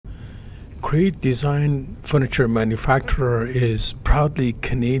Crate Design Furniture Manufacturer is proudly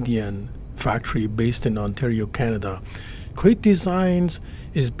Canadian factory based in Ontario, Canada. Crate Designs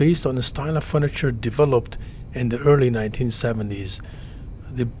is based on a style of furniture developed in the early 1970s.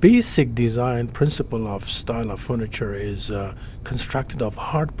 The basic design principle of style of furniture is constructed of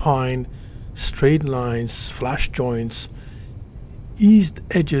hard pine, straight lines, flush joints, eased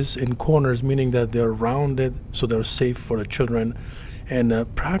edges in corners, meaning that they're rounded so they're safe for the children, and a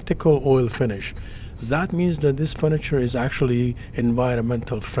practical oil finish. That means that this furniture is actually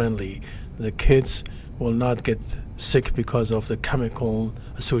environmental friendly. The kids will not get sick because of the chemical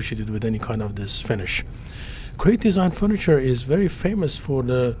associated with any kind of this finish. Crate Design Furniture is very famous for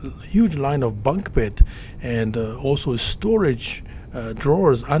the huge line of bunk bed and also storage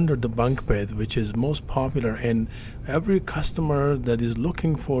drawers under the bunk bed, which is most popular. And every customer that is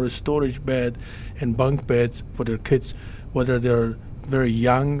looking for a storage bed and bunk beds for their kids, whether they're very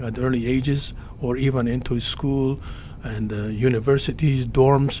young at early ages or even into school and universities,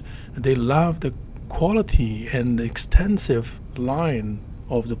 dorms, they love the quality and the extensive line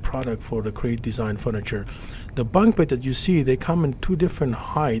of the product for the Crate Design Furniture. The bunk bed that you see, they come in two different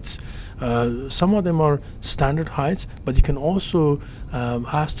heights. Some of them are standard heights, but you can also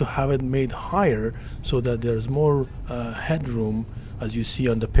ask to have it made higher so that there's more headroom, as you see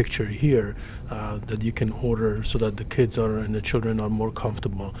on the picture here, that you can order so that the kids and the children are more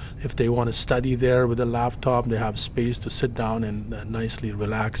comfortable. If they want to study there with a laptop, they have space to sit down and nicely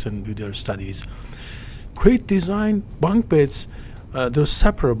relax and do their studies. Crate Design bunk beds, they're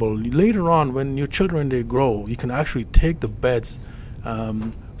separable. Later on, when your children they grow, you can actually take the beds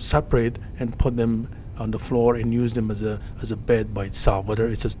separate and put them on the floor and use them as a bed by itself, whether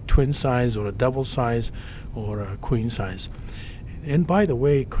it's a twin size or a double size or a queen size. And by the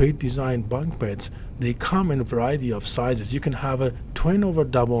way, Crate Design bunk beds, they come in a variety of sizes. You can have a twin over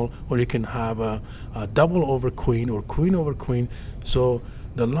double, or you can have a double over queen or queen over queen. So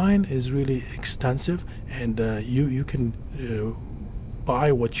the line is really extensive, and you can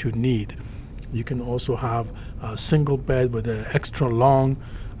buy what you need. You can also have a single bed with an extra long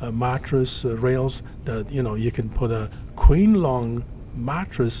mattress rails that you can put a queen long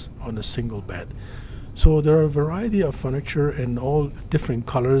mattress on a single bed. So there are a variety of furniture in all different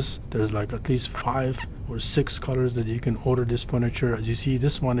colors. There's like at least 5 or 6 colors that you can order this furniture. As you see,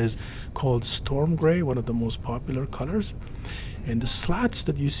 this one is called Storm Gray, one of the most popular colors. And the slats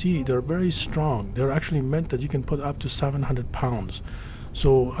that you see, they're very strong. They're actually meant that you can put up to 700 pounds.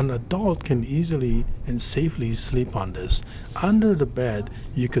 So an adult can easily and safely sleep on this. Under the bed,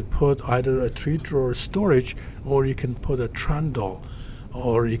 you could put either a 3-drawer storage, or you can put a trundle,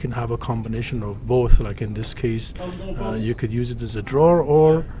 or you can have a combination of both. Like in this case, you could use it as a drawer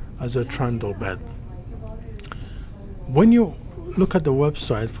or as a trundle bed. When you look at the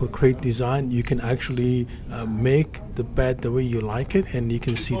website for Crate Design, you can actually make the bed the way you like it, and you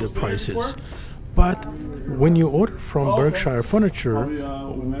can see the prices. But when you order from Berkshire Furniture,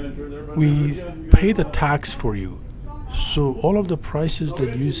 we pay the tax for you. So all of the prices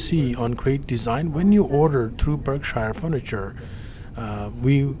that you see on Crate Design, when you order through Berkshire Furniture,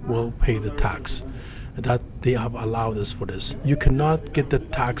 we will pay the tax. That they have allowed us for this. You cannot get the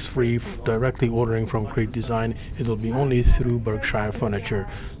tax-free directly ordering from Crate Design. It will be only through Berkshire Furniture.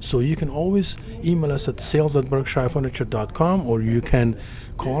 So you can always email us at sales@berkshirefurniture.com, or you can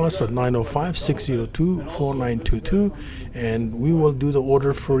call us at 905-602-4922, and we will do the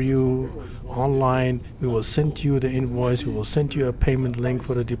order for you online. We will send you the invoice. We will send you a payment link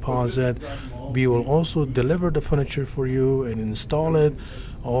for the deposit. We will also deliver the furniture for you and install it,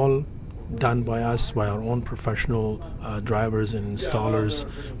 all done by us, by our own professional drivers and installers.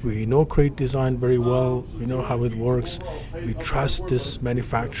 We know Crate Design very well. We know how it works. We trust this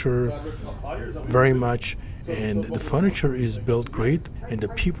manufacturer very much, and the furniture is built great, and the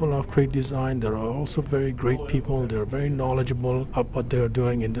people of Crate Design, they're also very great people. They're very knowledgeable of what they're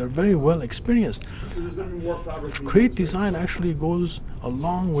doing, and they're very well experienced. Crate Design actually goes a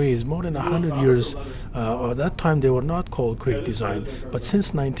long ways, more than 100 years. At that time they were not called Crate Design, but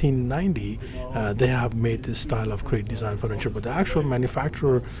since 1990 they have made this style of Crate Design furniture. But the actual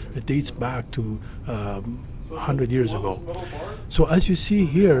manufacturer, it dates back to 100 years ago. So as you see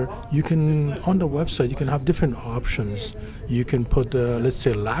here, you can, on the website, you can have different options. You can put, let's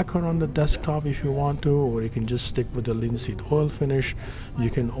say, lacquer on the desktop if you want to, or you can just stick with the linseed oil finish. You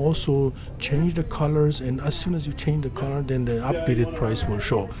can also change the colors, and as soon as you change the color, then the updated price will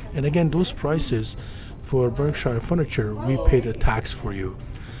show. And again, those prices for Berkshire Furniture, we pay the tax for you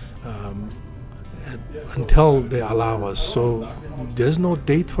until they allow us. So there's no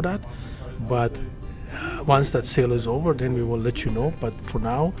date for that, but once that sale is over, then we will let you know. But for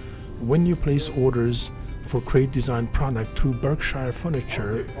now, when you place orders for Crate Design product through Berkshire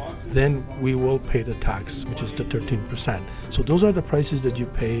Furniture, then we will pay the tax, which is the 13%. So those are the prices that you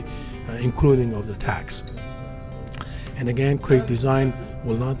pay, including of the tax. And again, Crate Design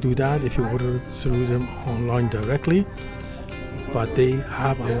will not do that if you order through them online directly, but they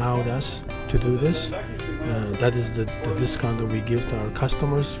have allowed us to do this. That is the discount that we give to our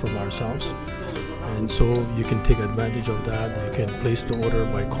customers from ourselves. And so you can take advantage of that. You can place the order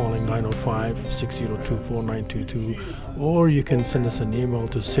by calling 905-602-4922, or you can send us an email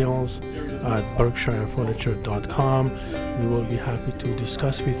to sales@berkshirefurniture.com. We will be happy to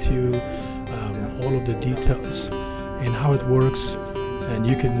discuss with you all of the details and how it works. And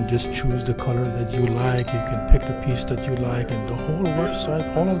you can just choose the color that you like. You can pick the piece that you like, and the whole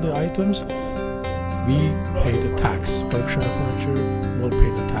website, all of the items, we pay the tax. Berkshire Furniture will pay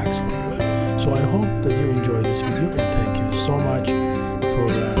the tax for you. So I hope that you enjoyed this video, and thank you so much for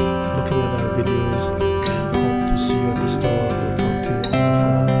looking at our videos, and hope to see you at the store or talk to you on the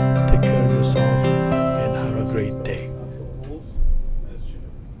phone. Take care of yourself and have a great day.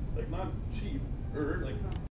 Like not cheap, or like